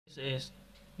This is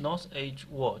North Edge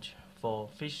watch for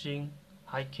fishing,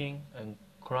 hiking, and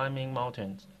climbing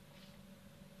mountains.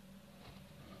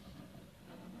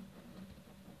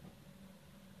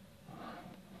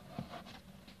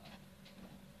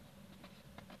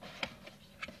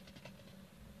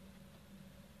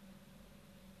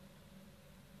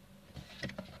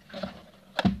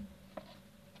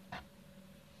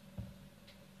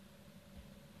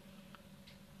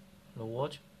 The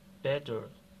watch bezel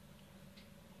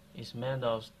is made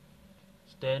of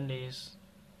stainless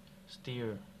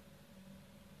steel,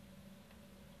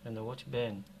 and the watch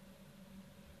band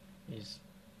is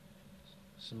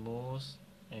smooth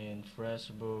and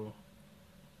flexible.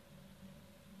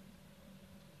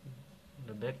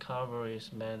 The back cover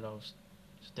is made of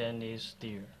stainless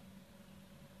steel,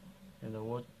 and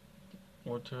the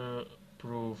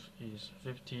waterproof is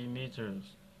 50 meters.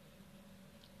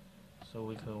 So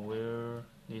we can wear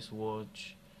this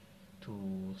watch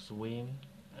to swim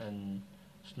and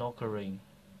snorkeling.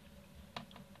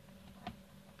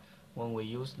 When we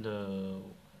use the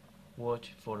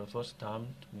watch for the first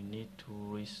time, we need to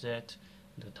reset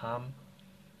the time,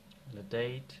 the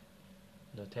date,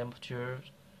 the temperature,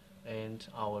 and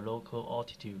our local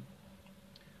altitude.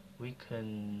 We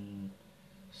can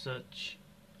search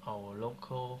our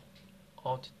local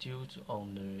altitude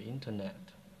on the internet.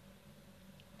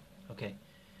 Okay,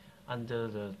 under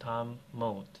the time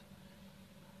mode,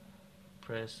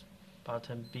 press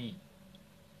button B.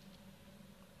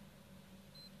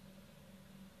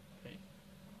 Okay,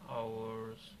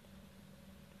 hours,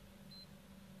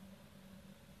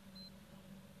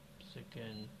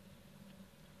 second,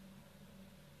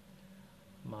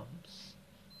 months,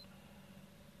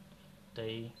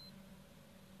 day,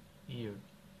 year,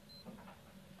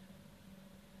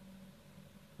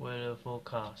 weather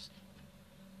forecast.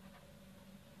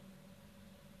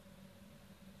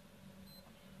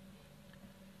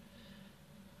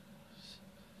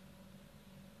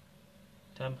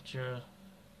 Temperature,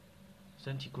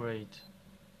 centigrade,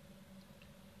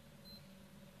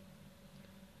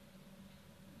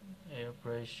 air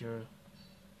pressure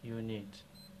unit,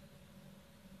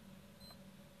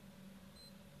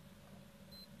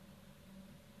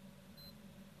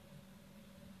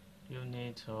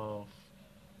 unit of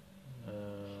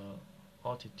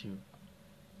altitude,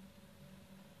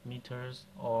 meters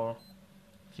or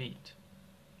feet.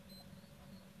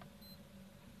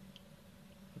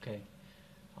 Okay,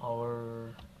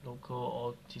 our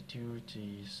local altitude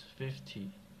is 50.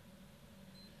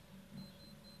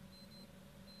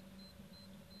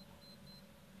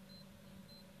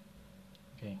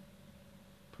 Okay,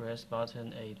 press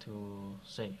button A to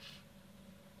save.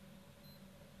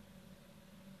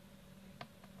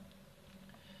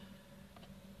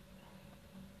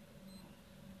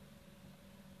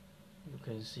 You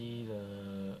can see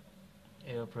the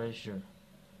air pressure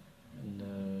and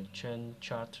the trend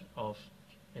chart of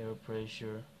air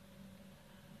pressure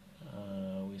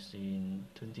within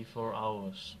 24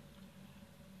 hours.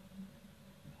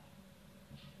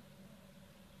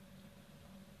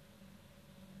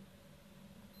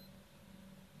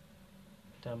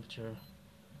 Temperature,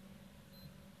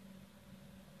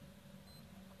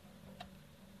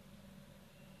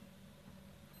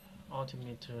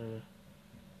 altimeter.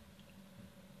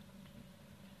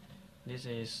 This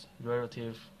is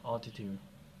relative altitude,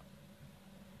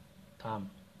 time,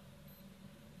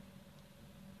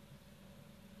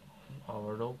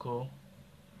 our local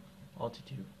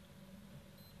altitude,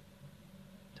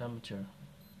 temperature.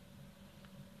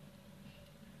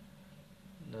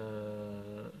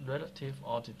 The relative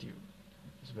altitude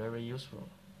is very useful.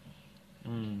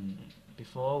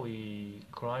 Before we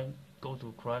go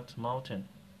to climb mountain,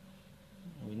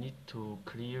 we need to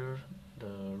clear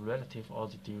the relative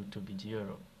altitude to be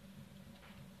 0.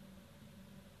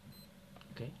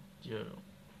 Okay, 0.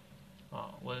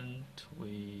 When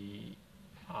we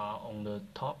are on the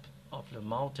top of the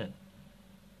mountain,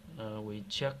 we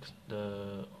check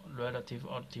the relative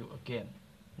altitude again.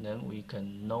 Then we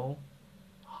can know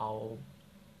how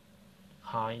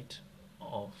height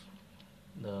of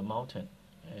the mountain.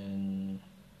 And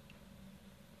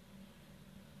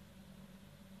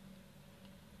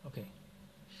okay,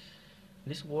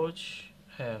 this watch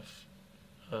have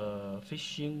a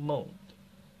fishing mode.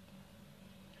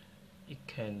 It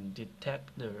can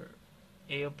detect the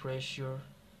air pressure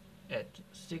at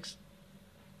 6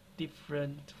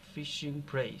 different fishing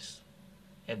places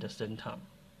at the same time.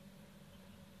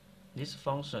 This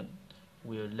function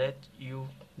will let you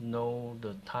know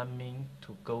the timing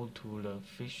to go to the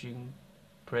fishing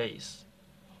place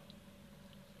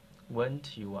when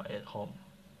you are at home.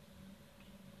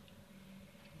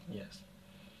 Yes.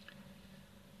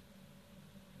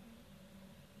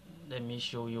 let me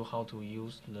show you how to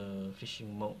use the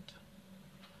fishing mode.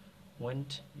 When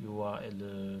you are at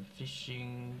the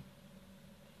fishing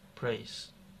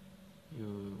place,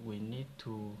 you will need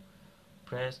to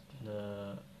press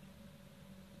the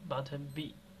button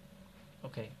B.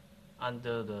 Okay,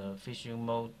 under the fishing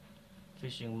mode,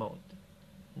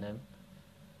 then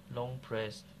long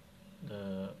press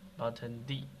the button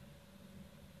D.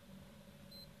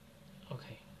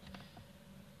 Okay,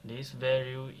 this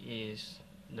value is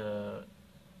the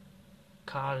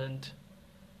current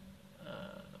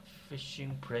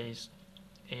fishing place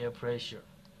air pressure.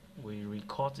 We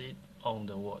record it on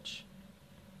the watch.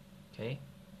 Okay,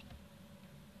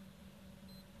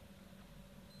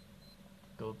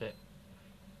 go back.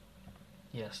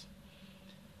 Yes,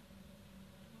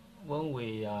 when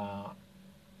we are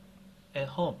at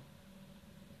home,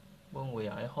 long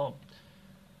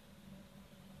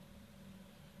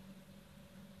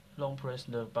press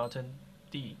the button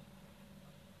D.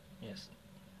 Yes.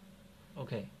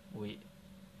 Okay, we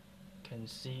can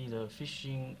see the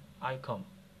fishing icon.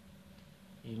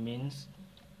 It means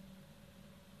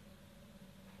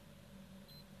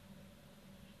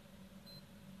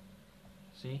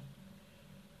see,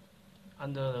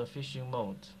 under the fishing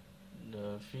mode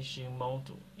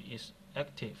is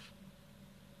active.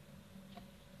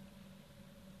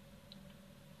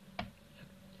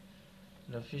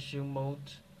 The fishing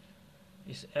mode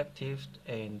is active,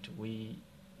 and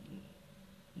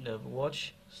the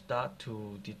watch start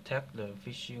to detect the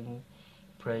fishing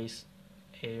place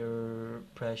air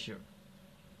pressure.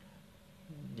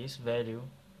 This value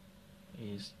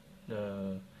is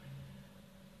the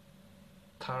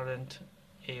current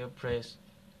air press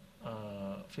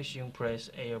fishing place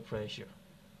air pressure.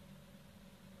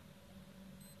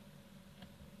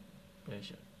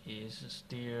 Is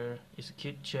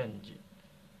keep changing.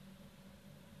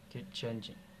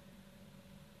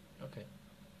 Okay.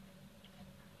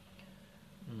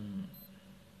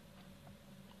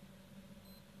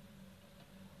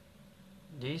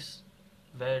 This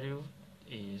value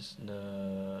is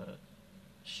the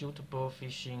suitable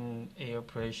fishing air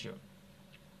pressure.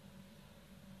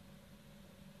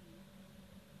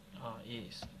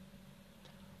 Is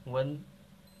when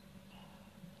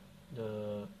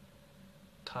the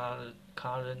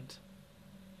current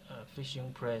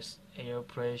fishing place air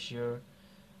pressure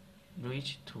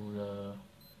reach to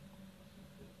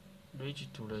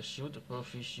the suitable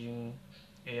fishing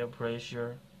air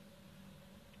pressure,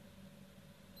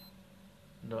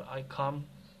 the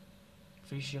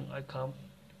fishing icon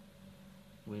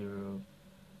will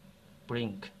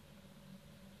blink.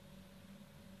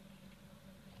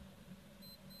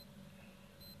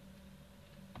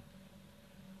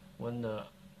 When the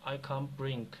icon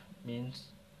blink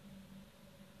means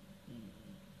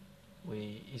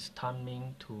it's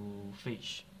timing to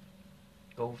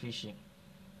go fishing.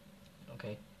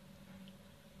 Okay.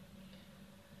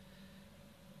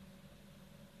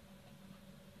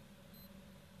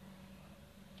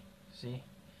 See,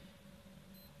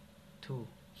 2,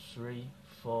 3,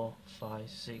 4, 5,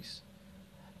 6.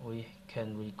 We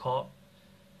can record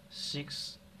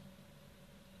 6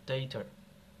 data.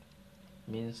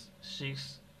 Means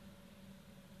six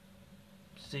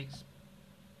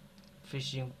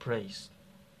fishing place.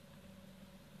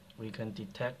 We can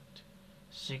detect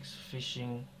 6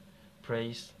 fishing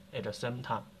place at the same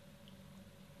time.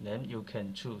 Then you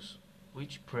can choose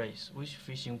which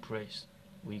fishing place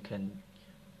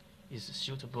is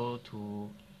suitable to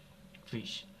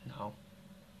fish now.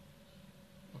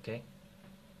 Okay.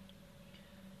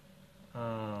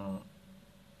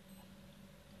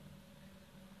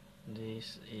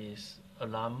 This is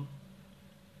alarm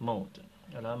mode.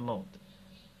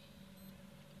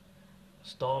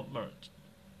 Stopwatch.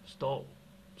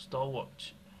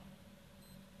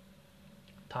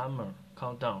 Timer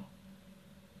countdown.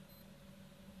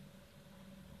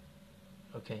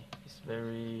 Okay, it's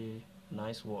very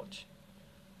nice watch.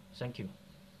 Thank you.